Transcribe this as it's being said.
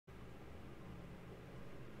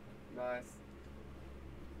Nice.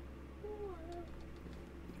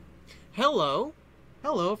 Hello.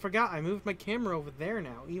 Hello. Forgot I moved my camera over there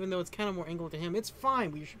now, even though it's kind of more angled to him. It's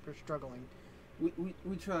fine. We're struggling. We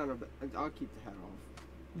trying to. I'll keep the hat off.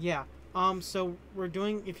 Yeah. So we're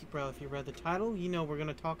doing. If you read the title, you know we're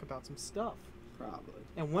gonna talk about some stuff. Probably.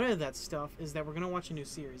 And one of that stuff is that we're gonna watch a new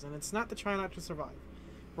series, and it's not the Try Not to Survive.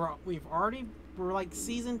 We're like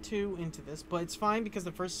season 2 into this, but it's fine because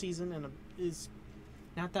the first season is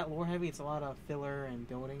not that lore heavy. It's a lot of filler and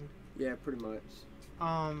building. Yeah, pretty much.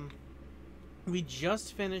 We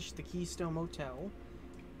just finished the Keystone Motel,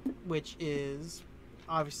 which is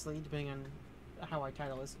obviously, depending on how I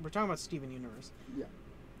title this, we're talking about Steven Universe. Yeah.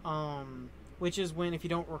 Which is when, if you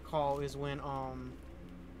don't recall, is when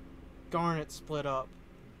Garnet split up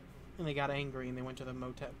and they got angry and they went to the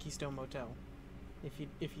Keystone Motel. If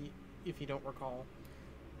you don't recall.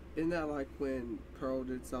 Isn't that like when Pearl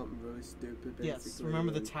did something really stupid? Basically? Yes.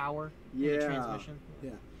 Remember the tower? Yeah. The transmission.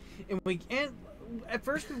 Yeah. And at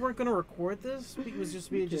first we weren't going to record this. It was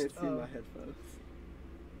just you can't see my headphones.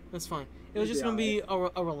 That's fine. It was just going to be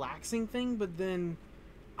a relaxing thing, but then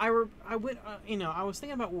I went. I was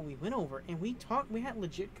thinking about what we went over, and we had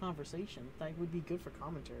legit conversation that would be good for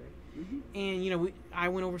commentary. Mm-hmm. And I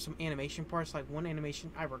went over some animation parts. Like one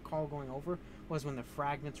animation I recall going over was when the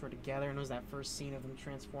fragments were together, and it was that first scene of them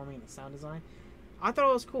transforming and the sound design. I thought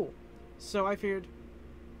it was cool, so I figured,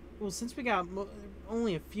 well, since we got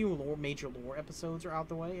only a few major lore episodes are out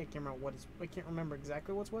the way, I can't remember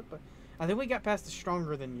exactly what's what, but I think we got past the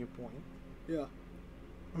stronger than you point. Yeah.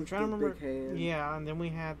 I'm trying to remember. Yeah, and then we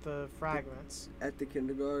had the fragments. At the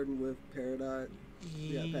kindergarten with Paradise.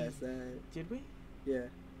 We got past that. Did we? Yeah.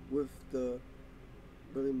 With the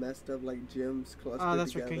really messed up, like, gyms clustered together. Oh,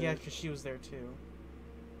 that's right. Yeah, because she was there, too.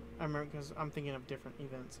 I remember, because I'm thinking of different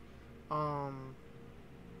events.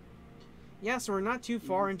 Yeah, so we're not too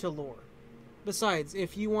far into lore. Besides,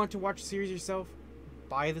 if you want to watch the series yourself,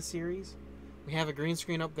 buy the series. We have a green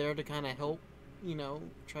screen up there to kind of help,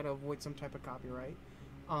 try to avoid some type of copyright.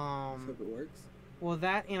 So if it works. Well,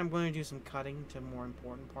 that, and I'm going to do some cutting to more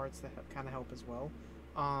important parts that kind of help as well.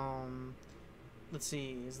 Let's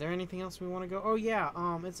see. Is there anything else we want to go? Oh yeah.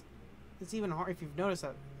 It's even hard if you've noticed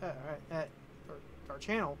that at our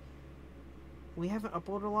channel, we haven't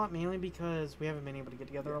uploaded a lot, mainly because we haven't been able to get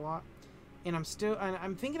together a lot. And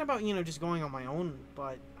I'm thinking about just going on my own,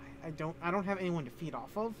 but I don't have anyone to feed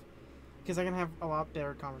off of, because I can have a lot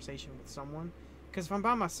better conversation with someone. Because if I'm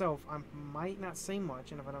by myself, I might not say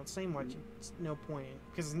much, and if I don't say much, it's no point,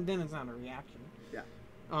 because then it's not a reaction. Yeah.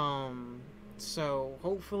 So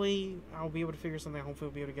hopefully I'll be able to figure something. Hopefully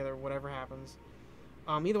we'll be able to get together, whatever happens.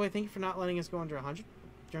 Either way, thank you for not letting us go under 100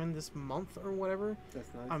 during this month or whatever.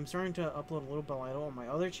 That's nice. I'm starting to upload a little bit on my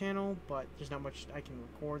other channel, but there's not much I can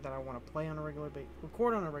record that I want to play on a regular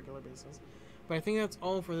basis. But I think that's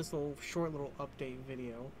all for this short little update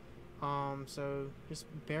video. So just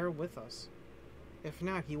bear with us. If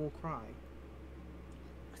not, he will cry.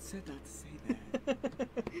 I said not to say that.